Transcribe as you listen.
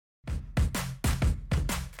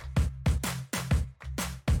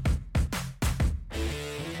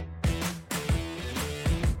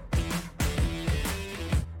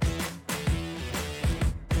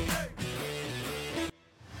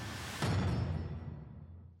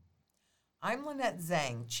I'm Lynette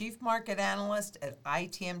Zhang, Chief Market Analyst at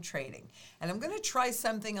ITM Trading. And I'm going to try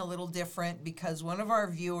something a little different because one of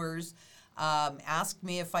our viewers asked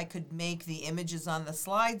me if I could make the images on the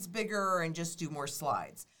slides bigger and just do more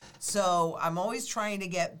slides. So I'm always trying to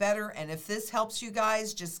get better, and if this helps you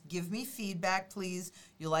guys, just give me feedback, please.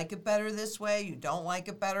 You like it better this way, you don't like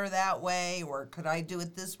it better that way, or could I do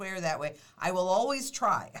it this way or that way? I will always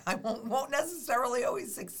try. I won't necessarily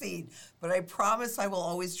always succeed, but I promise I will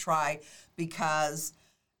always try because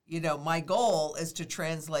my goal is to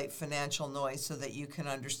translate financial noise so that you can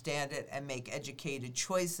understand it and make educated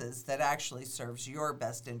choices that actually serves your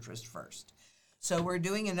best interest first. So we're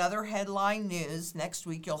doing another headline news. Next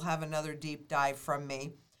week you'll have another deep dive from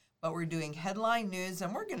me. But we're doing headline news,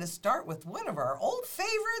 and we're going to start with one of our old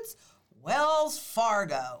favorites, Wells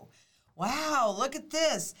Fargo. Wow, look at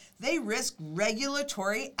this. They risk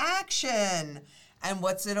regulatory action. And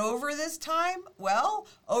what's it over this time? Well,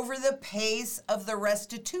 over the pace of the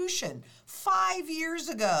restitution 5 years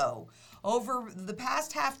ago. Over the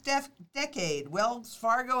past decade, Wells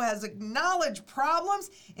Fargo has acknowledged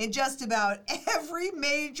problems in just about every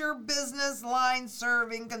major business line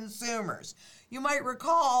serving consumers. You might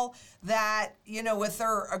recall that, with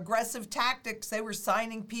their aggressive tactics, they were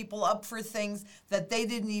signing people up for things that they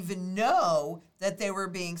didn't even know that they were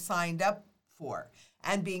being signed up for,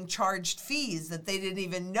 and being charged fees that they didn't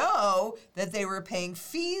even know that they were paying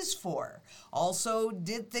fees for. Also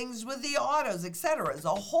did things with the autos, etc. It's a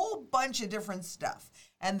whole bunch of different stuff.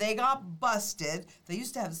 And they got busted. They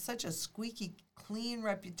used to have such a squeaky clean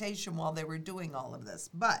reputation while they were doing all of this.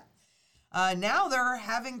 But now they're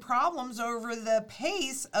having problems over the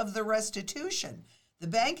pace of the restitution. The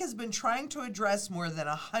bank has been trying to address more than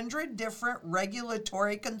 100 different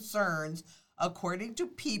regulatory concerns according to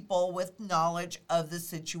people with knowledge of the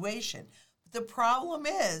situation. But the problem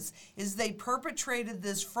is they perpetrated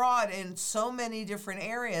this fraud in so many different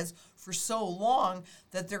areas for so long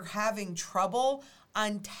that they're having trouble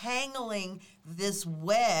untangling this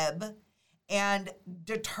web and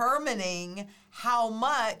determining how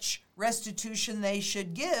much restitution they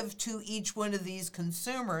should give to each one of these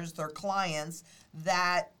consumers, their clients,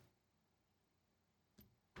 that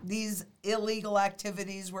these illegal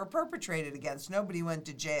activities were perpetrated against. Nobody went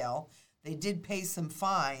to jail. They did pay some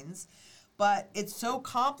fines, but it's so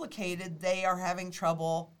complicated they are having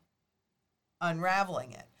trouble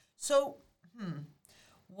unraveling it. So,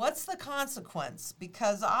 what's the consequence?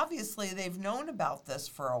 Because obviously they've known about this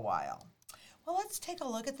for a while. Well, let's take a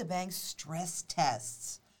look at the bank's stress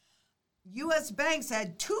tests. U.S. banks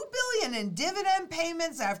had $2 billion in dividend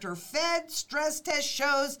payments after Fed stress test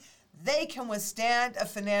shows they can withstand a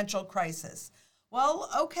financial crisis. Well,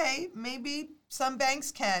 okay, maybe some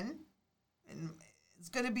banks can. And it's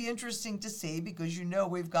going to be interesting to see because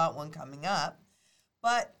we've got one coming up.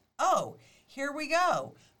 But, here we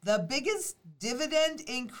go. The biggest dividend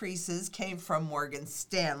increases came from Morgan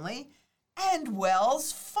Stanley and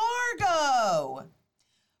Wells Fargo.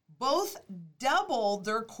 Both doubled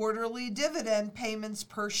their quarterly dividend payments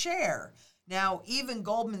per share. Now, even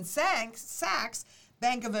Goldman Sachs,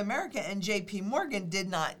 Bank of America, and JP Morgan did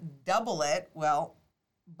not double it. Well,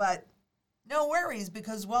 but no worries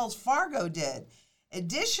because Wells Fargo did.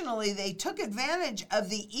 Additionally, they took advantage of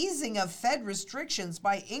the easing of Fed restrictions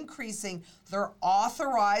by increasing their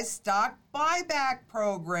authorized stock buyback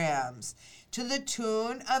programs to the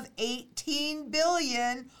tune of $18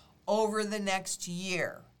 billion over the next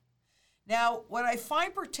year. Now, what I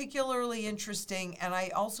find particularly interesting, and I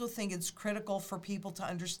also think it's critical for people to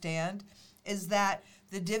understand, is that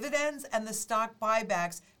the dividends and the stock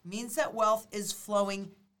buybacks means that wealth is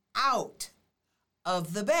flowing out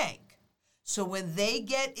of the bank. So when they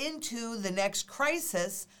get into the next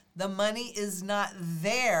crisis, the money is not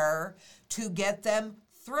there to get them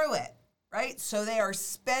through it, right? So they are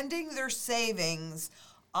spending their savings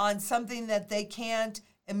on something that they can't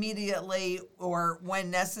immediately or when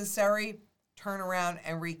necessary turn around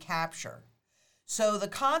and recapture. So the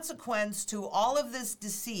consequence to all of this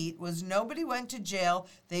deceit was nobody went to jail.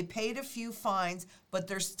 They paid a few fines, but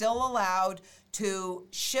they're still allowed to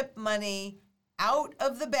ship money out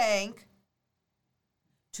of the bank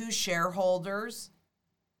to shareholders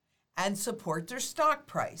and support their stock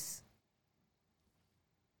price.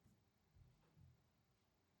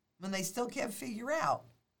 When they still can't figure out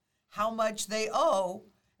how much they owe.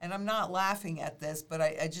 And I'm not laughing at this, but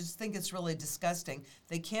I just think it's really disgusting.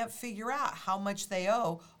 They can't figure out how much they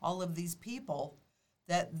owe all of these people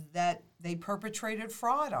that they perpetrated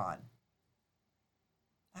fraud on.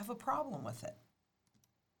 I have a problem with it.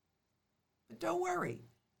 But don't worry,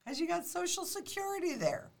 because you got Social Security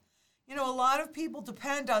there. A lot of people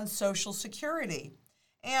depend on Social Security.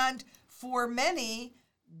 And for many,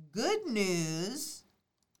 good news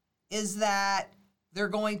is that they're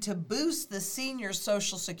going to boost the senior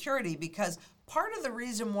Social Security, because part of the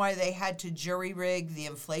reason why they had to jury-rig the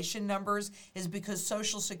inflation numbers is because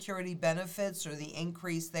Social Security benefits, or the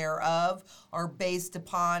increase thereof, are based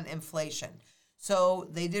upon inflation. So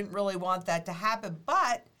they didn't really want that to happen,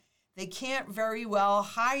 but they can't very well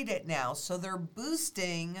hide it now. So they're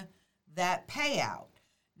boosting that payout.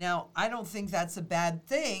 Now, I don't think that's a bad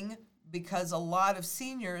thing, because a lot of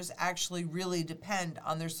seniors actually really depend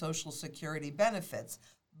on their Social Security benefits.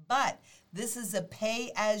 But this is a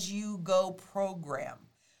pay-as-you-go program.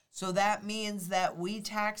 So that means that we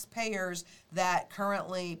taxpayers that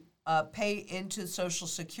currently pay into Social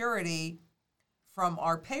Security from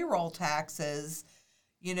our payroll taxes,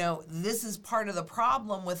 this is part of the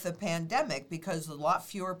problem with the pandemic, because a lot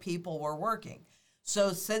fewer people were working.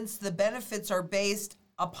 So since the benefits are based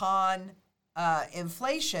upon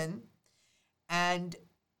inflation, and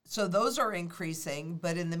so those are increasing,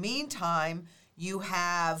 but in the meantime, you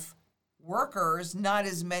have workers, not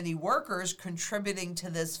as many workers contributing to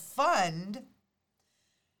this fund,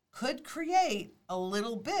 could create a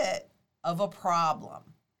little bit of a problem.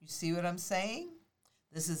 You see what I'm saying?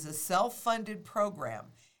 This is a self-funded program.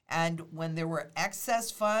 And when there were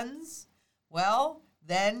excess funds, well,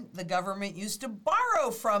 then the government used to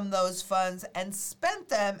borrow from those funds and spent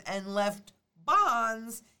them and left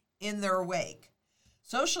bonds in their wake.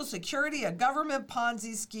 Social Security, a government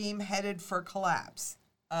Ponzi scheme headed for collapse.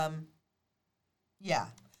 Yeah,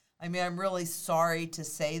 I'm really sorry to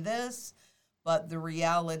say this, but the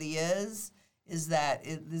reality is that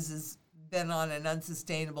this has been on an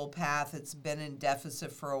unsustainable path. It's been in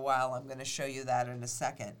deficit for a while. I'm going to show you that in a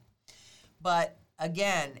second. But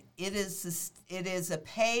again, it is a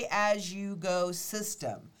pay-as-you-go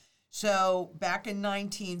system. So back in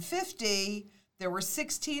 1950, there were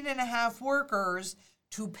 16 and a half workers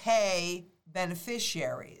to pay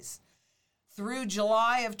beneficiaries. Through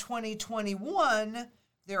July of 2021,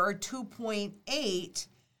 there are 2.8.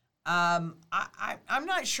 I'm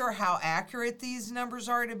not sure how accurate these numbers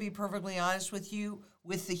are, to be perfectly honest with you,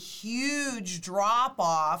 with the huge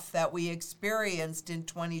drop-off that we experienced in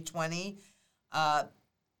 2020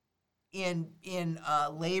 in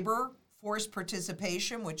labor force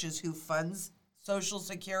participation, which is who funds Social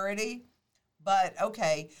Security. But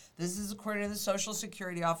okay, this is according to the Social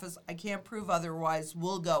Security Office. I can't prove otherwise.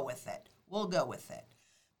 We'll go with it.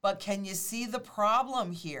 But can you see the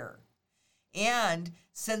problem here? And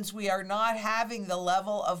since we are not having the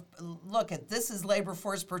level of, this is labor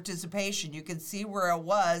force participation. You can see where it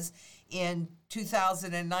was in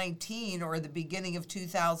 2019 or the beginning of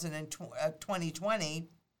 2020,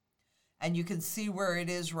 and you can see where it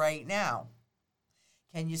is right now.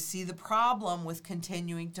 Can you see the problem with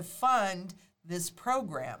continuing to fund this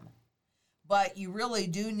program? But you really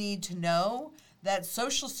do need to know that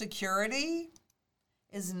Social Security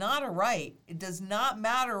is not a right. It does not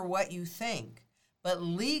matter what you think, but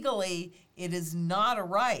legally it is not a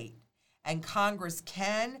right, and Congress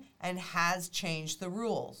can and has changed the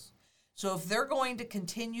rules. So if they're going to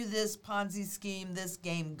continue this Ponzi scheme, this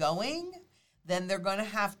game going, then they're going to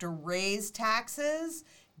have to raise taxes,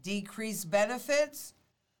 decrease benefits,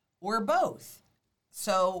 or both.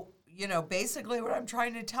 So, basically what I'm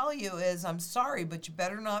trying to tell you is, I'm sorry, but you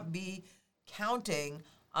better not be counting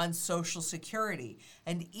on Social Security.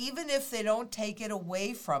 And even if they don't take it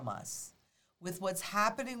away from us, with what's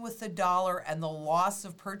happening with the dollar and the loss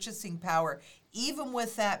of purchasing power, even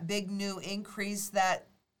with that big new increase that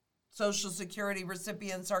Social Security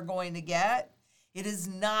recipients are going to get, it is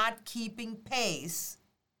not keeping pace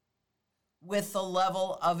with the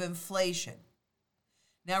level of inflation.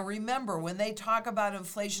 Now remember, when they talk about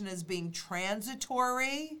inflation as being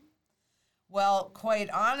transitory, well, quite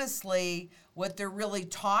honestly, what they're really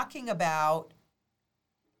talking about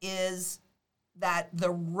is that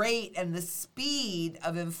the rate and the speed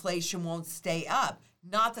of inflation won't stay up,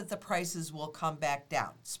 not that the prices will come back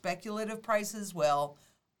down. Speculative prices will,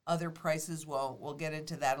 other prices won't. We'll get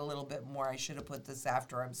into that a little bit more. I should have put this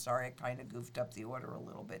after. I'm sorry, I kind of goofed up the order a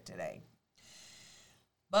little bit today.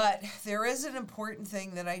 But there is an important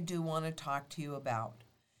thing that I do want to talk to you about.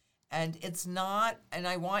 And it's not, and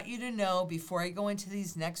I want you to know before I go into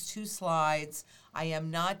these next two slides, I am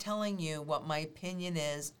not telling you what my opinion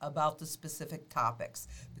is about the specific topics,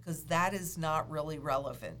 because that is not really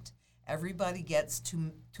relevant. Everybody gets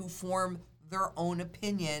to form their own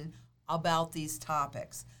opinion about these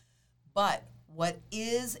topics. But what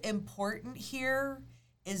is important here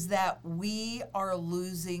is that we are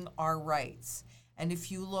losing our rights. And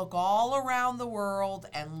if you look all around the world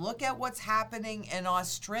and look at what's happening in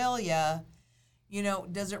Australia,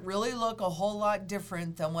 Does it really look a whole lot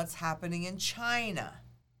different than what's happening in China?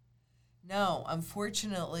 No,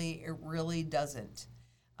 unfortunately, it really doesn't.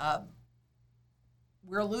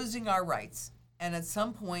 We're losing our rights. And at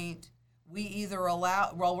some point,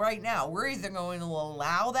 right now, we're either going to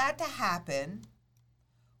allow that to happen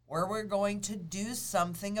or we're going to do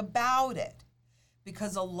something about it.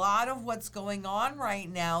 Because a lot of what's going on right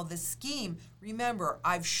now, the scheme, remember,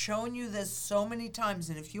 I've shown you this so many times,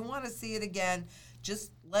 and if you want to see it again,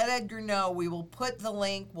 just let Edgar know. We will put the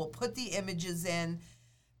link, we'll put the images in.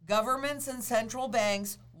 Governments and central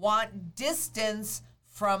banks want distance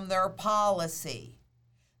from their policy.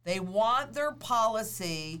 They want their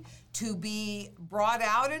policy to be brought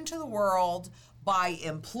out into the world by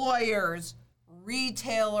employers,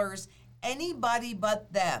 retailers, anybody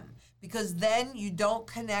but them, because then you don't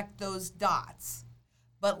connect those dots.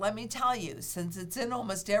 But let me tell you, since it's in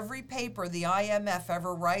almost every paper the IMF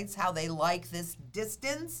ever writes how they like this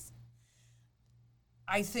distance,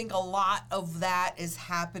 I think a lot of that is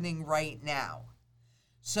happening right now.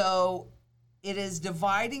 So it is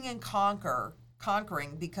dividing and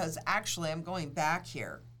conquering, because actually I'm going back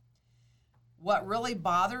here. What really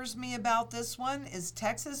bothers me about this one is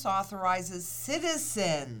Texas authorizes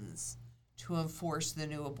citizens to enforce the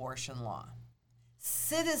new abortion law.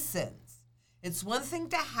 Citizens. It's one thing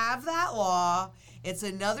to have that law. It's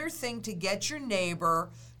another thing to get your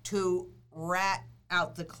neighbor to rat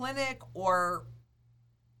out the clinic or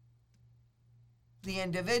the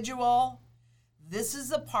individual. This is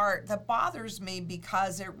the part that bothers me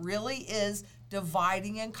because it really is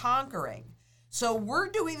dividing and conquering. So we're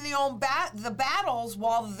doing the battles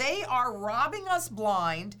while they are robbing us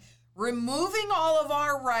blind, removing all of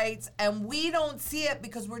our rights, and we don't see it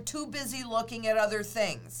because we're too busy looking at other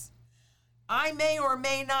things. I may or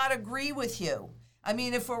may not agree with you. I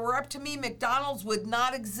mean, if it were up to me, McDonald's would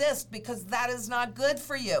not exist because that is not good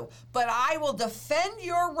for you. But I will defend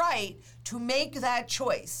your right to make that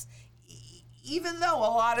choice, even though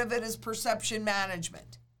a lot of it is perception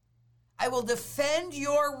management. I will defend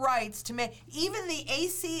your rights to make, even the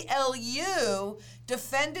ACLU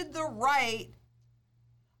defended the right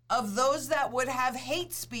of those that would have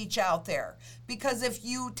hate speech out there. Because if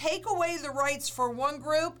you take away the rights for one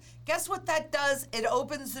group, guess what that does? It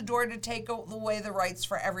opens the door to take away the rights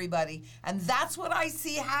for everybody. And that's what I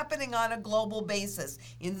see happening on a global basis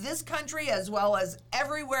in this country as well as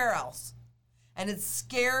everywhere else. And it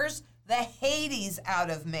scares the Hades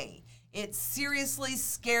out of me. It seriously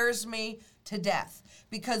scares me to death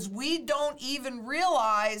because we don't even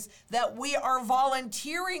realize that we are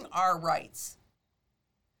volunteering our rights.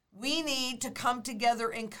 We need to come together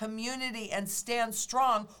in community and stand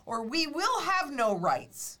strong, or we will have no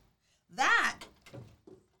rights. That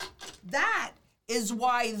is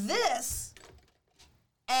why this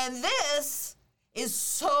and this is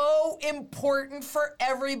so important for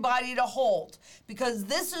everybody to hold, because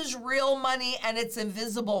this is real money and it's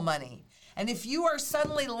invisible money. And if you are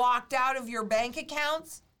suddenly locked out of your bank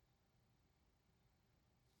accounts,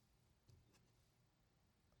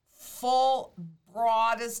 full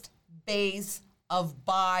broadest base of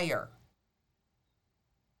buyer.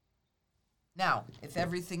 Now, if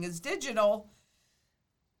everything is digital,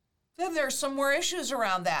 then there's some more issues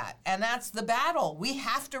around that. And that's the battle. We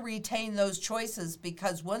have to retain those choices,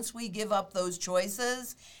 because once we give up those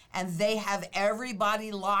choices and they have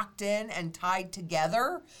everybody locked in and tied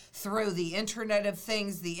together through the Internet of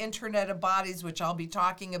Things, the Internet of Bodies, which I'll be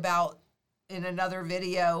talking about in another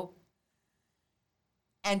video,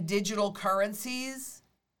 and digital currencies,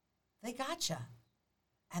 they gotcha.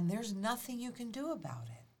 And there's nothing you can do about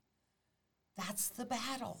it. That's the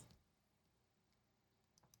battle.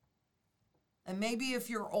 And maybe if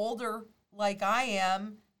you're older like I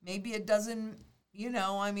am, maybe it doesn't,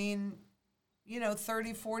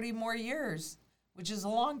 30, 40 more years, which is a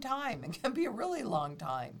long time. It can be a really long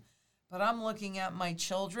time. But I'm looking at my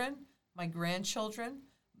children, my grandchildren,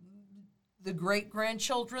 the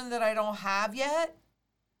great-grandchildren that I don't have yet.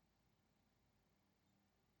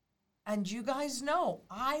 And you guys know,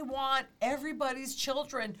 I want everybody's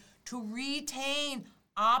children to retain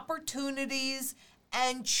opportunities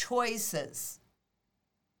and choices.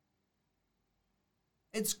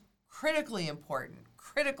 It's critically important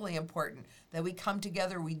that we come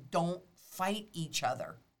together, we don't fight each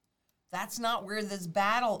other. That's not where this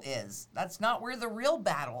battle is. That's not where the real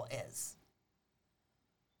battle is.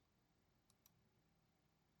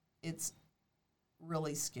 It's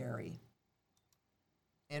really scary,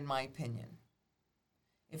 in my opinion.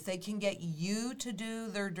 If they can get you to do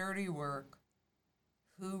their dirty work,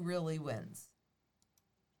 who really wins?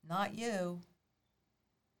 Not you.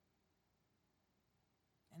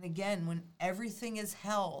 And again, when everything is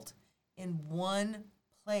held in one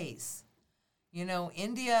place, you know,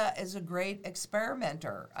 India is a great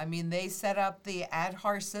experimenter. I mean, they set up the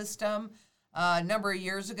Aadhaar system a number of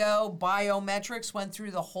years ago. Biometrics went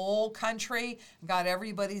through the whole country, got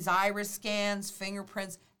everybody's iris scans,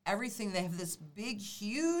 fingerprints, everything. They have this big,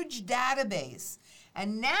 huge database.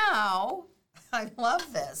 And now, I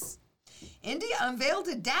love this, India unveiled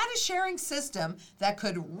a data sharing system that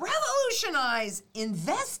could revolutionize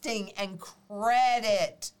investing and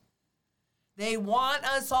credit. They want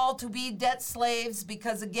us all to be debt slaves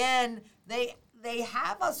because, again, they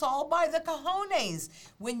have us all by the cojones.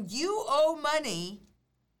 When you owe money,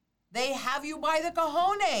 they have you by the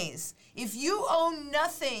cojones. If you own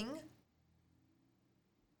nothing,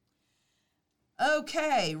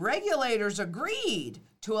 okay, regulators agreed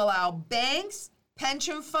to allow banks,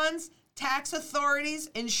 pension funds, tax authorities,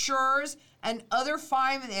 insurers, and other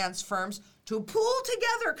finance firms to pool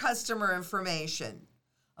together customer information.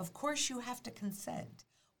 Of course, you have to consent.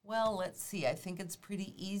 Well, let's see. I think it's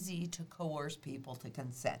pretty easy to coerce people to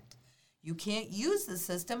consent. You can't use the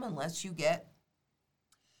system unless you get...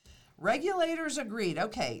 Regulators agreed.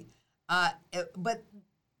 Okay, but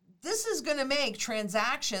this is going to make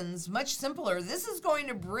transactions much simpler. This is going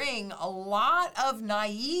to bring a lot of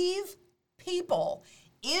naive people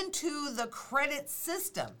into the credit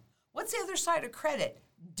system. What's the other side of credit?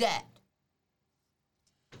 Debt.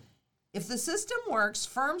 If the system works,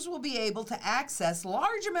 firms will be able to access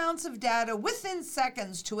large amounts of data within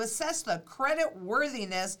seconds to assess the credit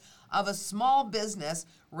worthiness of a small business,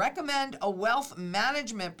 recommend a wealth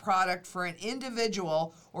management product for an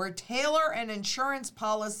individual, or tailor an insurance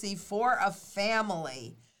policy for a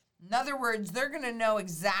family. In other words, they're going to know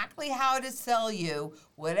exactly how to sell you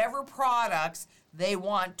whatever products they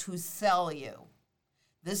want to sell you.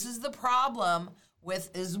 This is the problem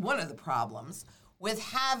is one of the problems with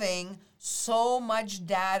having so much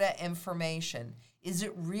data information. Is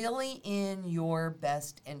it really in your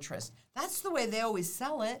best interest? That's the way they always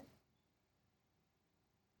sell it.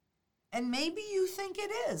 And maybe you think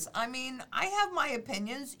it is. I mean, I have my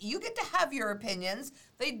opinions. You get to have your opinions.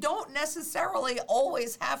 They don't necessarily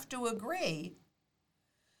always have to agree.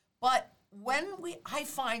 But I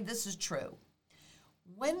find this is true.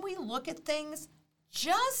 When we look at things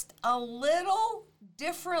just a little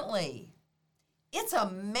differently, it's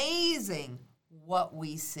amazing what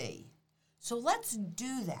we see. So let's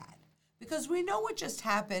do that, because we know what just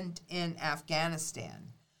happened in Afghanistan.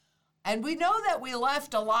 And we know that we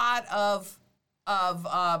left a lot of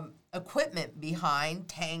equipment behind,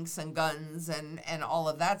 tanks and guns and all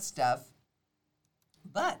of that stuff.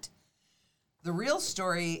 But the real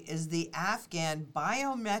story is the Afghan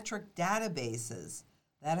biometric databases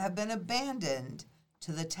that have been abandoned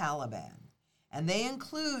to the Taliban. And they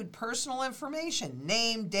include personal information,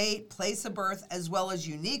 name, date, place of birth, as well as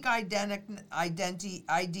unique ID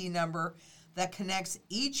number that connects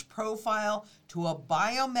each profile to a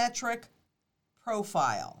biometric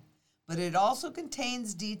profile. But it also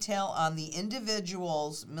contains detail on the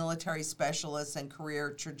individual's military specialists and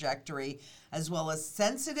career trajectory, as well as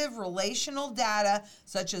sensitive relational data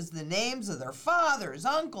such as the names of their fathers,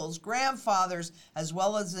 uncles, grandfathers, as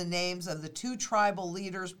well as the names of the 2 tribal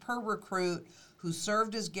leaders per recruit who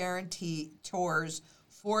served as guarantors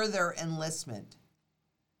for their enlistment.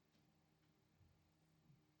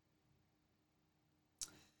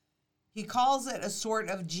 He calls it a sort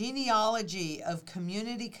of genealogy of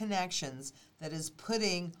community connections that is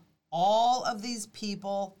putting all of these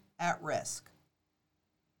people at risk.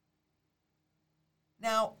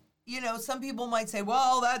 Now, you know, some people might say,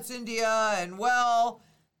 well, that's India, and well,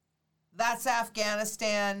 that's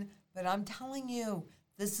Afghanistan. But I'm telling you,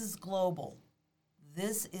 this is global.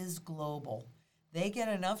 This is global. They get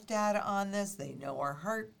enough data on this. They know our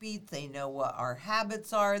heartbeat. They know what our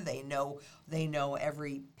habits are. They know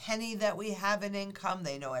every penny that we have in income.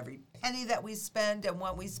 They know every penny that we spend and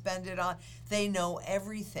what we spend it on. They know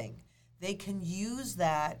everything. They can use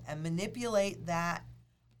that and manipulate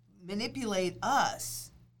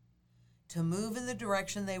us to move in the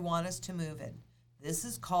direction they want us to move in. This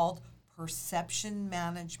is called perception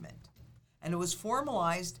management. And it was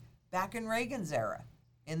formalized back in Reagan's era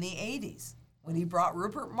in the 80s. When he brought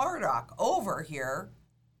Rupert Murdoch over here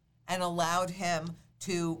and allowed him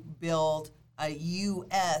to build a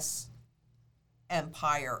U.S.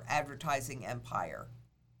 empire, advertising empire.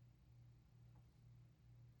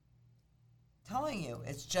 I'm telling you,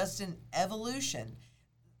 it's just an evolution.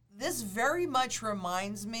 This very much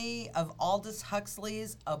reminds me of Aldous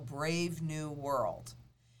Huxley's A Brave New World.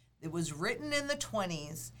 It was written in the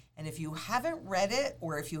 1920s, and if you haven't read it,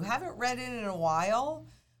 or if you haven't read it in a while,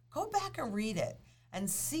 go back and read it. and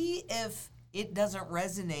see if it doesn't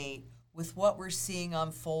resonate with what we're seeing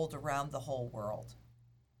unfold around the whole world.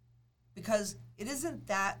 Because it isn't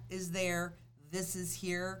that is there, this is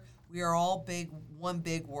here. We are all one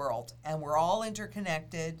big world, and we're all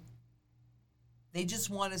interconnected. They just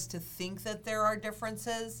want us to think that there are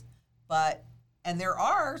differences, and there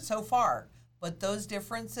are so far, but those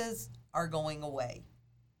differences are going away.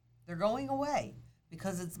 They're going away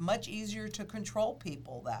because it's much easier to control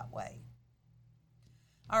people that way.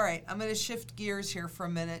 All right, I'm going to shift gears here for a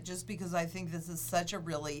minute just because I think this is such a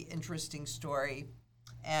really interesting story.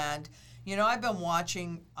 And, I've been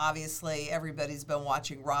watching, obviously, everybody's been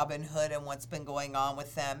watching Robinhood and what's been going on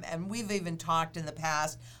with them. And we've even talked in the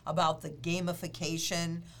past about the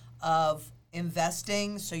gamification of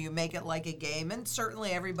investing. So you make it like a game. And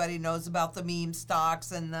certainly everybody knows about the meme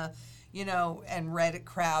stocks and the, and Reddit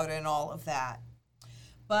crowd and all of that.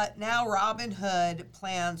 But now Robinhood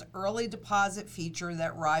plans early deposit feature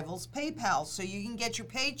that rivals PayPal. So you can get your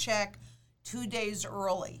paycheck 2 days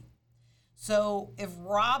early. So if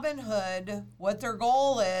Robinhood, what their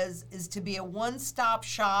goal is to be a one-stop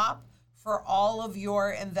shop for all of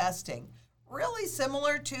your investing. Really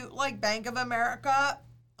similar to like Bank of America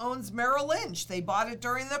owns Merrill Lynch. They bought it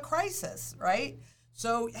during the crisis, right?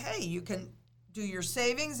 So, hey, you can do your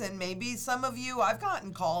savings, and maybe some of you, I've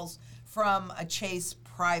gotten calls from a Chase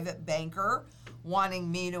private banker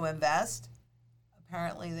wanting me to invest.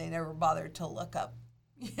 Apparently they never bothered to look up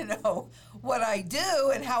what I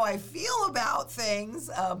do and how I feel about things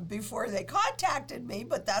before they contacted me,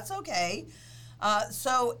 but that's okay.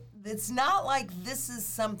 So it's not like this is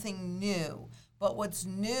something new, but what's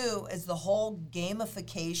new is the whole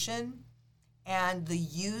gamification and the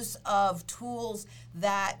use of tools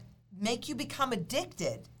that make you become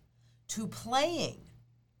addicted to playing.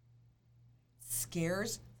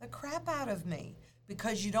 Scares the crap out of me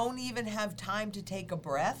because you don't even have time to take a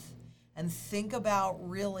breath and think about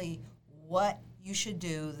really what you should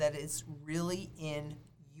do that is really in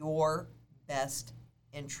your best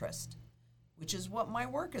interest, which is what my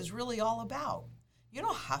work is really all about. You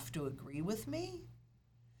don't have to agree with me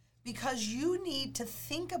because you need to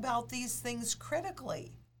think about these things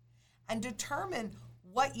critically and determine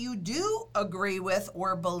what you do agree with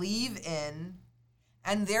or believe in,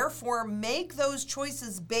 and therefore make those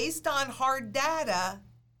choices based on hard data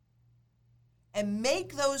and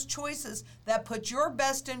make those choices that put your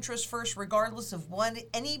best interest first, regardless of what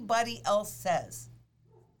anybody else says.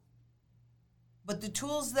 But the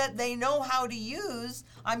tools that they know how to use,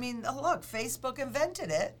 look, Facebook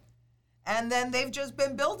invented it, and then they've just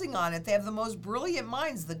been building on it. They have the most brilliant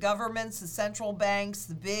minds, the governments, the central banks,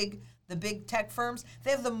 the big tech firms.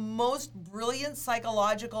 They have the most brilliant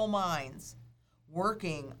psychological minds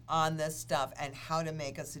working on this stuff and how to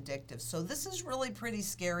make us addictive. So this is really pretty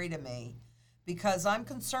scary to me, because I'm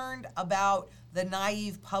concerned about the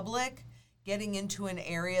naive public getting into an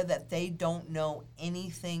area that they don't know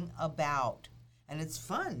anything about. And it's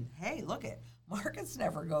fun. Hey, look it. Markets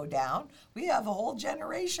never go down. We have a whole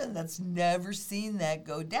generation that's never seen that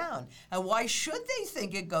go down. And why should they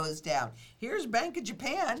think it goes down? Here's Bank of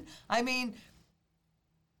Japan.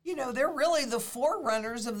 They're really the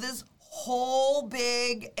forerunners of this whole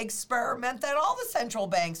big experiment that all the central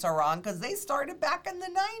banks are on because they started back in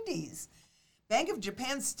the 90s. Bank of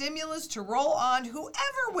Japan stimulus to roll on whoever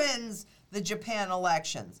wins the Japan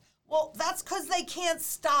elections. Well, that's because they can't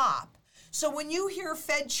stop. So when you hear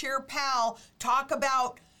Fed Chair Powell talk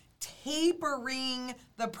about tapering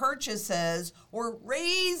the purchases or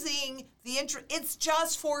raising the interest, it's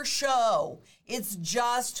just for show. It's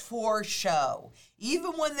just for show.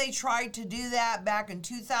 Even when they tried to do that back in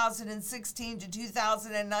 2016 to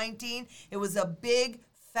 2019, it was a big,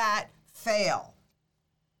 fat fail.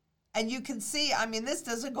 And you can see, this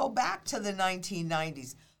doesn't go back to the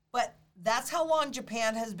 1990s, but that's how long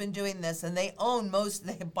Japan has been doing this, and they own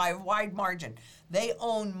by a wide margin, they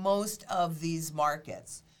own most of these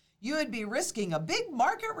markets. You would be risking a big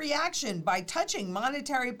market reaction by touching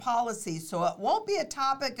monetary policy, so it won't be a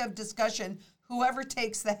topic of discussion whoever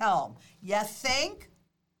takes the helm. You think?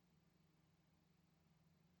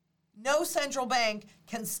 No central bank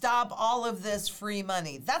can stop all of this free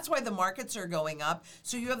money. That's why the markets are going up.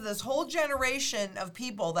 So you have this whole generation of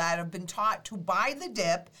people that have been taught to buy the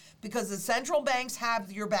dip because the central banks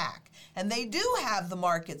have your back. And they do have the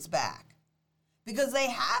markets back because they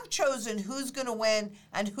have chosen who's going to win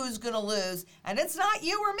and who's going to lose. And it's not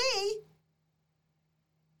you or me.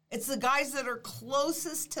 It's the guys that are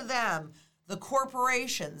closest to them, the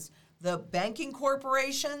corporations, the banking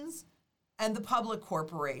corporations, and the public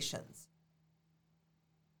corporations.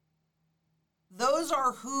 Those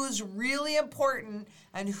are who's really important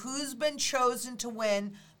and who's been chosen to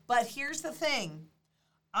win. But here's the thing.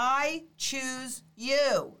 I choose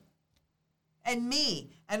you and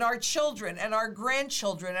me and our children and our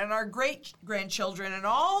grandchildren and our great-grandchildren and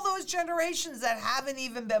all those generations that haven't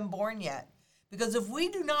even been born yet. Because if we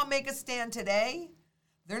do not make a stand today,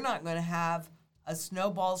 they're not going to have a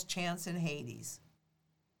snowball's chance in Hades.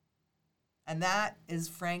 And that is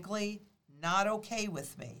frankly not okay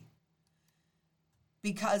with me.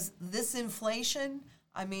 Because this inflation,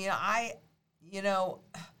 I mean,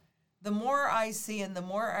 the more I see and the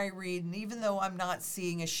more I read, and even though I'm not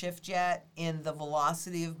seeing a shift yet in the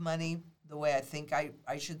velocity of money, the way I think I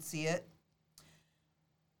should see it,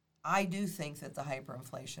 I do think that the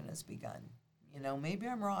hyperinflation has begun. Maybe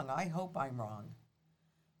I'm wrong. I hope I'm wrong.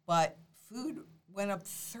 But food went up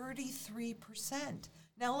 33%.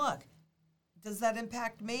 Now look, does that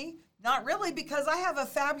impact me? Not really, because I have a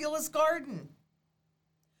fabulous garden.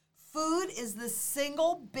 Food is the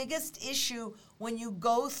single biggest issue when you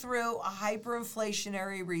go through a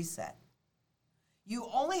hyperinflationary reset. You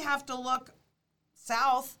only have to look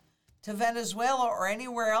south to Venezuela or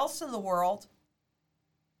anywhere else in the world.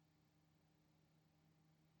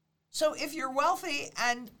 So if you're wealthy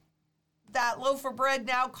and that loaf of bread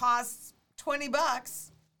now costs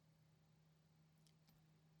 $20,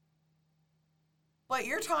 but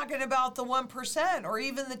you're talking about the 1% or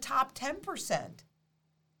even the top 10%.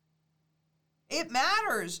 It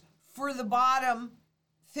matters for the bottom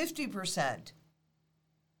 50%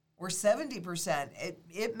 or 70%.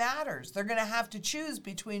 It matters. They're going to have to choose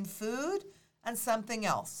between food and something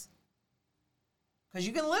else. Because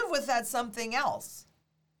you can live with that something else,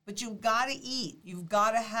 but you've got to eat. You've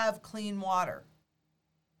got to have clean water.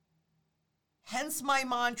 Hence my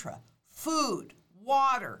mantra: food,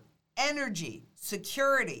 water, energy,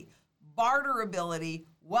 security, barterability,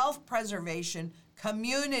 wealth preservation,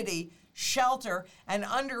 community, shelter, and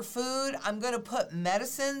under food, I'm going to put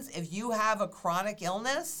medicines if you have a chronic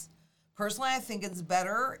illness. Personally, I think it's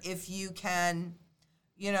better if you can,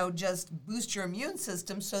 just boost your immune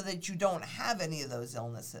system so that you don't have any of those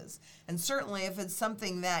illnesses. And certainly if it's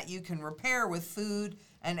something that you can repair with food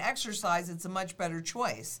and exercise, it's a much better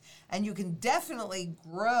choice. And you can definitely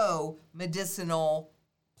grow medicinal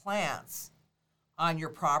plants on your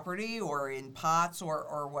property or in pots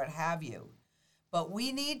or what have you. But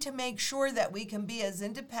we need to make sure that we can be as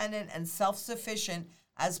independent and self-sufficient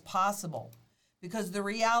as possible. Because the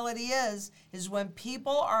reality is when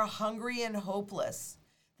people are hungry and hopeless,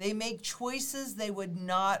 they make choices they would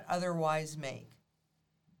not otherwise make.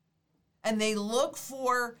 And they look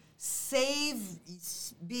for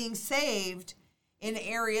being saved in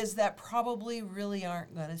areas that probably really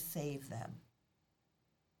aren't going to save them.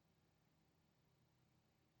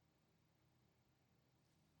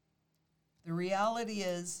 The reality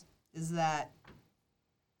is that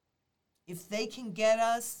if they can get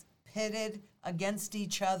us pitted against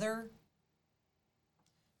each other,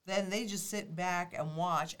 then they just sit back and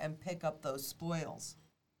watch and pick up those spoils.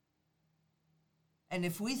 And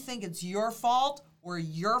if we think it's your fault or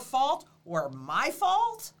my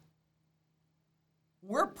fault,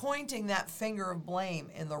 we're pointing that finger of blame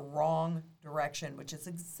in the wrong direction, which is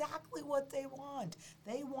exactly what they want.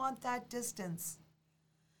 They want that distance.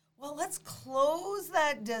 Well, let's close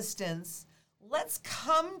that distance. Let's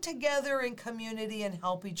come together in community and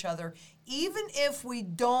help each other, even if we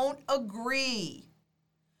don't agree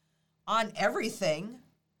on everything.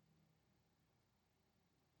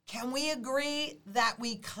 Can we agree that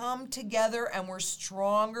we come together and we're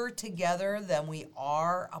stronger together than we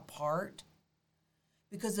are apart?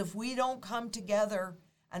 Because if we don't come together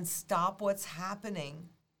and stop what's happening,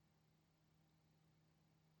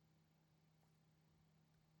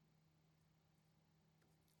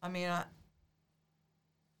 I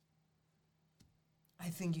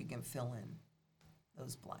think you can fill in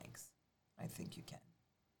those blanks. I think you can.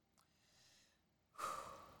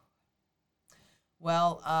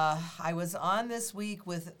 Well, I was on this week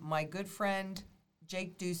with my good friend,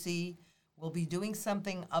 Jake Ducey. We'll be doing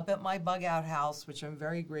something up at my bug out house, which I'm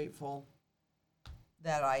very grateful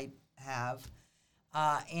that I have.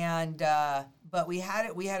 But we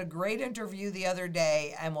had a great interview the other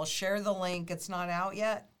day, and we'll share the link. It's not out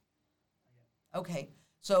yet? Okay.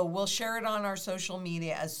 So we'll share it on our social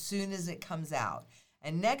media as soon as it comes out.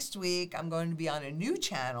 And next week, I'm going to be on a new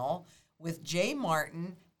channel with Jay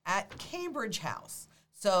Martin at Cambridge House.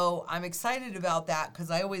 So I'm excited about that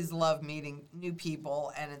because I always love meeting new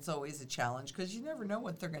people, and it's always a challenge because you never know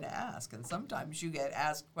what they're going to ask. And sometimes you get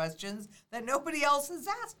asked questions that nobody else has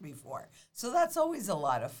asked before. So that's always a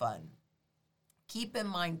lot of fun. Keep in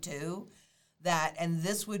mind, too, that, and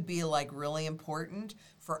this would be like really important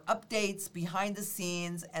for updates, behind the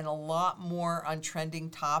scenes, and a lot more on trending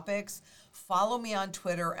topics. Follow me on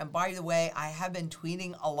Twitter, and by the way, I have been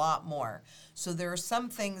tweeting a lot more. So there are some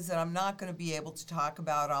things that I'm not going to be able to talk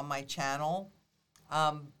about on my channel,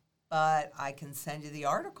 but I can send you the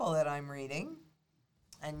article that I'm reading,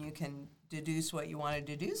 and you can deduce what you want to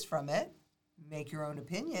deduce from it, make your own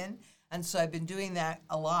opinion. And so I've been doing that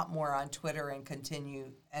a lot more on Twitter and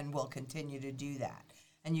will continue to do that.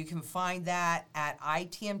 And you can find that at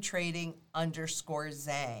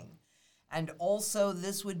ITMTrading_Zhang. And also,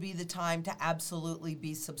 this would be the time to absolutely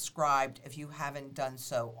be subscribed if you haven't done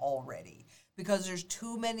so already, because there's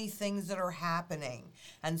too many things that are happening.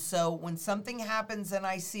 And so when something happens and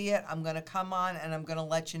I see it, I'm going to come on and I'm going to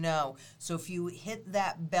let you know. So if you hit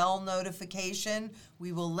that bell notification,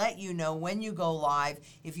 we will let you know when you go live.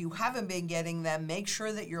 If you haven't been getting them, make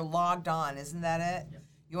sure that you're logged on. Isn't that it? Yep.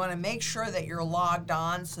 You want to make sure that you're logged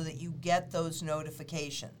on so that you get those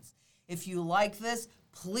notifications. If you like this,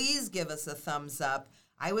 please give us a thumbs up.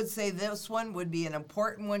 I would say this one would be an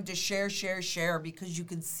important one to share, because you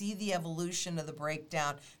can see the evolution of the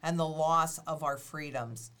breakdown and the loss of our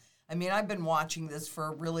freedoms. I mean, I've been watching this for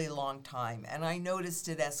a really long time, and I noticed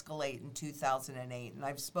it escalate in 2008, and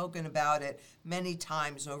I've spoken about it many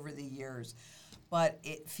times over the years. But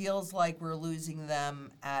it feels like we're losing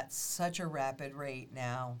them at such a rapid rate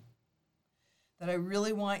now that I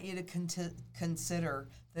really want you to consider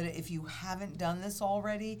that if you haven't done this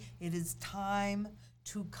already, it is time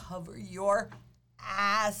to cover your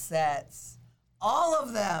assets. All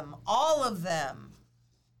of them, all of them.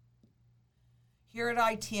 Here at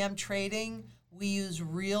ITM Trading, we use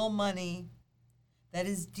real money that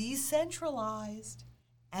is decentralized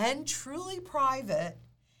and truly private,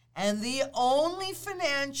 and the only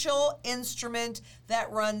financial instrument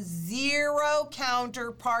that runs zero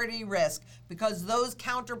counterparty risk, because those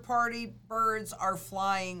counterparty birds are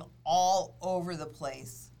flying all over the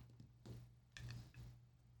place.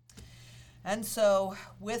 And so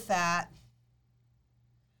with that,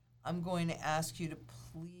 I'm going to ask you to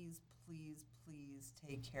please, please, please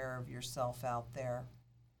take care of yourself out there.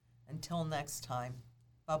 Until next time,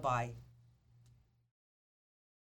 bye-bye.